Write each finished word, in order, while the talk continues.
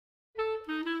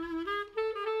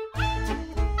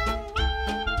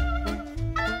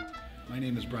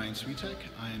name is Brian Switek.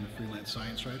 I am a freelance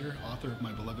science writer, author of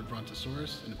my Beloved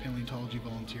Brontosaurus, and a paleontology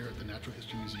volunteer at the Natural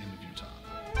History Museum of Utah.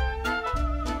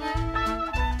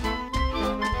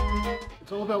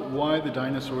 It's all about why the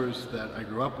dinosaurs that I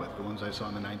grew up with, the ones I saw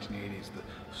in the 1980s, the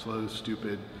slow,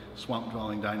 stupid,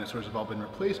 swamp-dwelling dinosaurs, have all been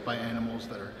replaced by animals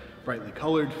that are brightly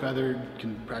colored, feathered,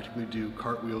 can practically do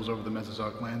cartwheels over the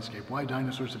Mesozoic landscape. Why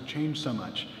dinosaurs have changed so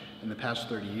much in the past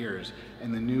 30 years,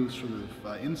 and the new sort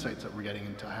of insights that we're getting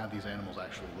into how these animals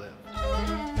actually live.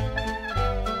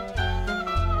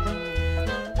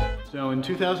 So in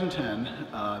 2010,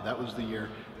 that was the year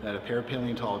that a pair of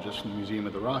paleontologists from the Museum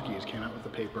of the Rockies came out with a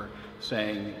paper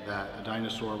saying that a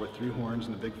dinosaur with 3 horns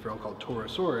and a big frill called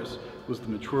Torosaurus was the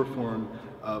mature form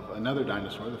of another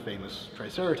dinosaur, the famous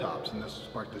Triceratops. And this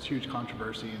sparked this huge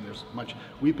controversy, and there's much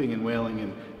weeping and wailing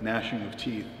and gnashing of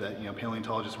teeth that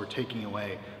paleontologists were taking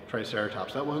away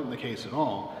Triceratops. That wasn't the case at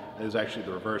all. It was actually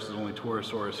the reverse. There's only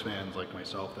Torosaurus fans like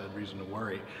myself that had reason to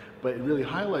worry. But it really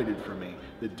highlighted for me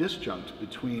the disjunct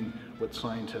between what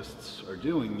scientists are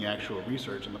doing, the actual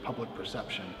research, and the public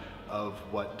perception of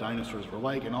what dinosaurs were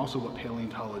like, and also what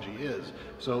paleontology is.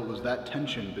 So it was that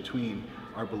tension between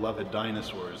our beloved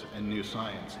dinosaurs and new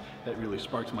science that really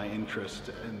sparked my interest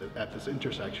at this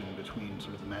intersection between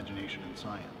sort of imagination and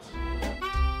science.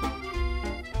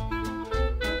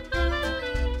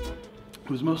 It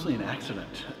was mostly an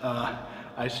accident.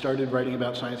 I started writing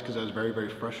about science because I was very, very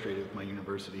frustrated with my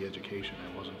university education.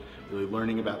 I wasn't really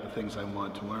learning about the things I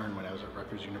wanted to learn when I was at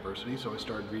Rutgers University, so I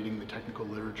started reading the technical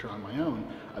literature on my own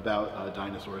about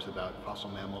dinosaurs, about fossil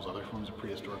mammals, other forms of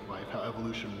prehistoric life, how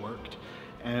evolution worked.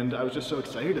 And I was just so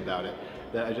excited about it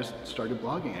that I just started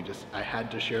blogging. I had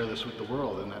to share this with the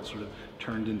world, and that sort of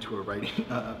turned into a writing,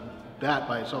 that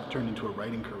by itself turned into a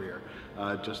writing career,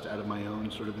 just out of my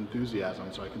own sort of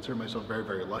enthusiasm. So I consider myself very,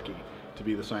 very lucky to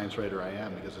be the science writer I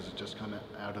am, because this has just come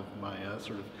out of my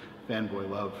sort of fanboy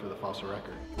love for the fossil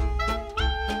record.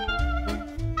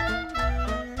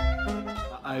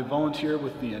 I volunteer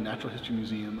with the Natural History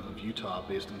Museum of Utah,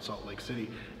 based in Salt Lake City,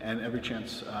 and every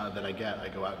chance that I get, I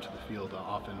go out to the field,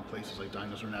 often places like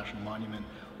Dinosaur National Monument,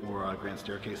 or Grand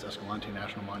Staircase Escalante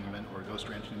National Monument, or Ghost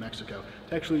Ranch, New Mexico,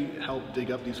 to actually help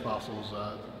dig up these fossils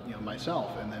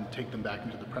myself, and then take them back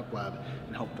into the prep lab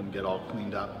and help them get all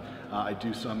cleaned up. I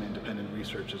do some independent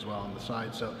research as well on the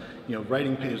side, so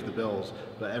writing pays the bills,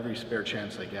 but every spare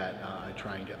chance I get, I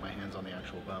try and get my hands on the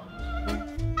actual bones.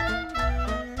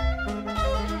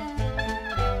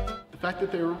 The fact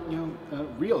that they were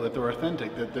real, that they're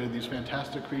authentic, that they're these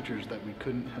fantastic creatures that we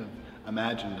couldn't have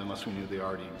imagined unless we knew they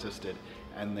already existed,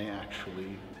 and they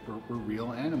actually were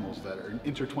real animals that are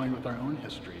intertwined with our own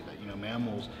history, that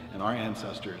mammals and our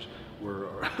ancestors were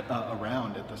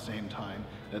around at the same time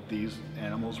that these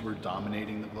animals were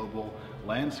dominating the global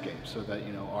landscape, so that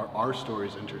our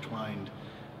stories intertwined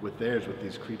with theirs, with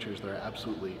these creatures that are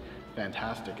absolutely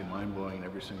fantastic and mind-blowing in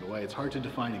every single way. It's hard to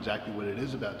define exactly what it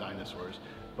is about dinosaurs,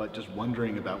 but just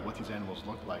wondering about what these animals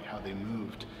looked like, how they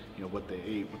moved, what they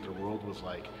ate, what their world was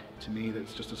like, to me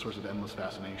that's just a source of endless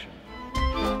fascination.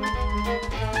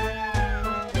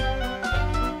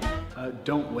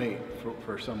 Don't wait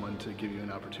for someone to give you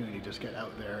an opportunity. Just get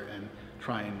out there and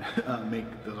try and make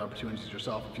those opportunities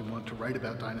yourself. If you want to write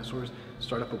about dinosaurs,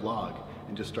 start up a blog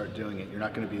and just start doing it. You're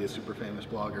not going to be a super famous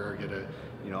blogger or get a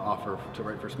offer to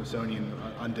write for Smithsonian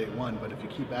on day one, but if you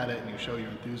keep at it and you show your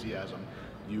enthusiasm,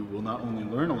 you will not only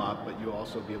learn a lot, but you'll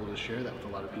also be able to share that with a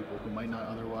lot of people who might not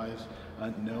otherwise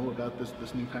know about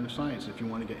this new kind of science. If you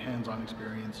want to get hands-on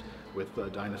experience with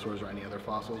dinosaurs or any other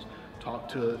fossils, talk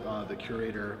to the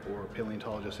curator or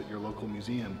paleontologist at your local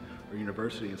museum or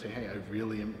university and say, hey, I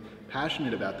really am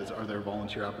passionate about this. Are there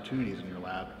volunteer opportunities in your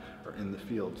lab or in the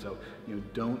field? So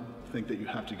don't think that you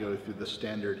have to go through the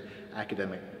standard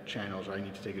academic channels, or I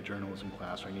need to take a journalism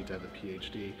class, or I need to have a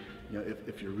PhD.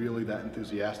 If you're really that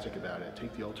enthusiastic about it,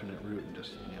 take the alternate route and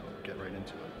just get right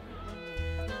into it.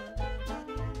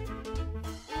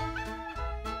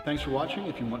 Thanks for watching.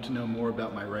 If you want to know more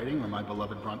about my writing or my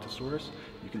beloved Brontosaurus,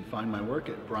 you can find my work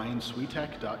at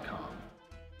brianswitek.com.